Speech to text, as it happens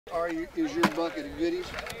Is your bucket of goodies?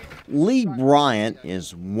 Lee Bryant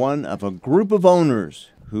is one of a group of owners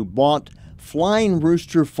who bought Flying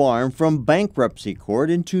Rooster Farm from bankruptcy court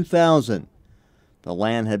in 2000. The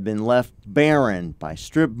land had been left barren by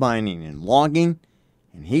strip mining and logging,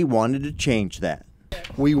 and he wanted to change that.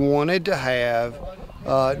 We wanted to have,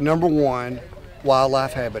 number one,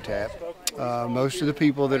 wildlife habitat. Most of the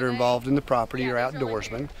people that are involved in the property are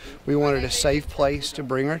outdoorsmen. We wanted a safe place to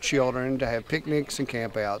bring our children to have picnics and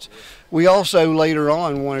campouts. We also later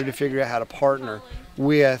on wanted to figure out how to partner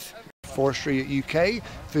with forestry at UK,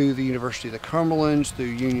 through the University of the Cumberlands, through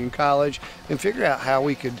Union College, and figure out how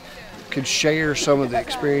we could share some of the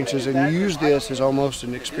experiences and use this as almost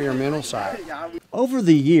an experimental site. Over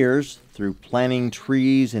the years, through planting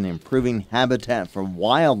trees and improving habitat for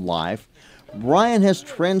wildlife, Brian has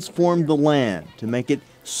transformed the land to make it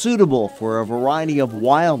suitable for a variety of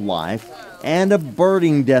wildlife and a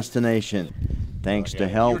birding destination, thanks to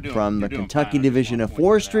help from the Kentucky Division of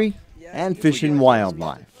Forestry and Fish and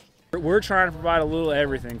Wildlife. We're trying to provide a little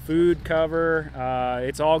everything, food, cover,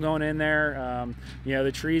 it's all going in there.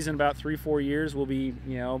 The trees in about 3-4 years will be,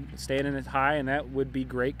 standing as high, and that would be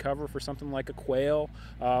great cover for something like a quail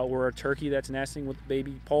or a turkey that's nesting with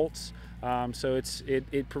baby poults. So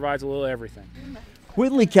it provides a little everything.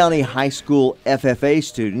 Whitley County High School FFA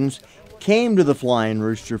students came to the Flying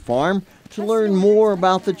Rooster Farm to learn more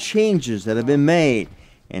about the changes that have been made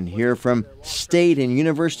and hear from State and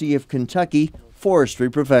University of Kentucky forestry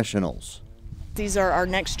professionals. These are our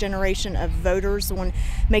next generation of voters, the one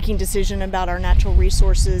making decision about our natural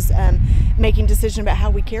resources, making decision about how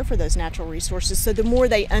we care for those natural resources. So the more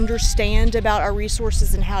they understand about our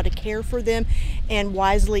resources and how to care for them and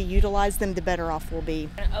wisely utilize them, the better off we'll be.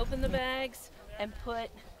 Open the bags and put.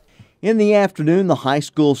 In the afternoon, the high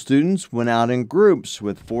school students went out in groups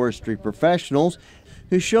with forestry professionals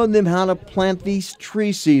who showed them how to plant these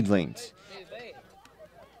tree seedlings.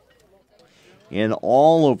 In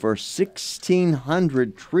all, over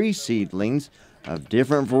 1,600 tree seedlings of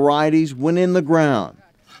different varieties went in the ground.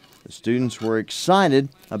 The students were excited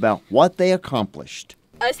about what they accomplished.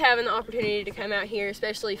 Us having the opportunity to come out here,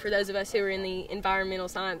 especially for those of us who are in the environmental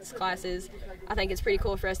science classes, I think it's pretty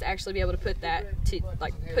cool for us to actually be able to put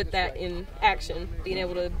that in action, being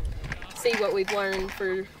able to see what we've learned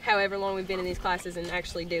for however long we've been in these classes and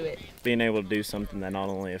actually do it. Being able to do something that not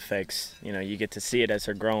only affects, you get to see it as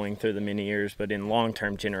they're growing through the many years, but in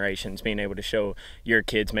long-term generations, being able to show your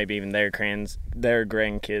kids, maybe even their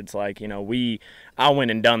grandkids, I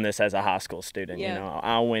went and done this as a high school student. Yeah.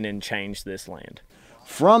 I went and changed this land.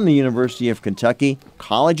 From the University of Kentucky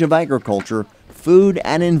College of Agriculture, Food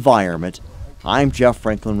and Environment, I'm Jeff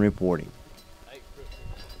Franklin reporting.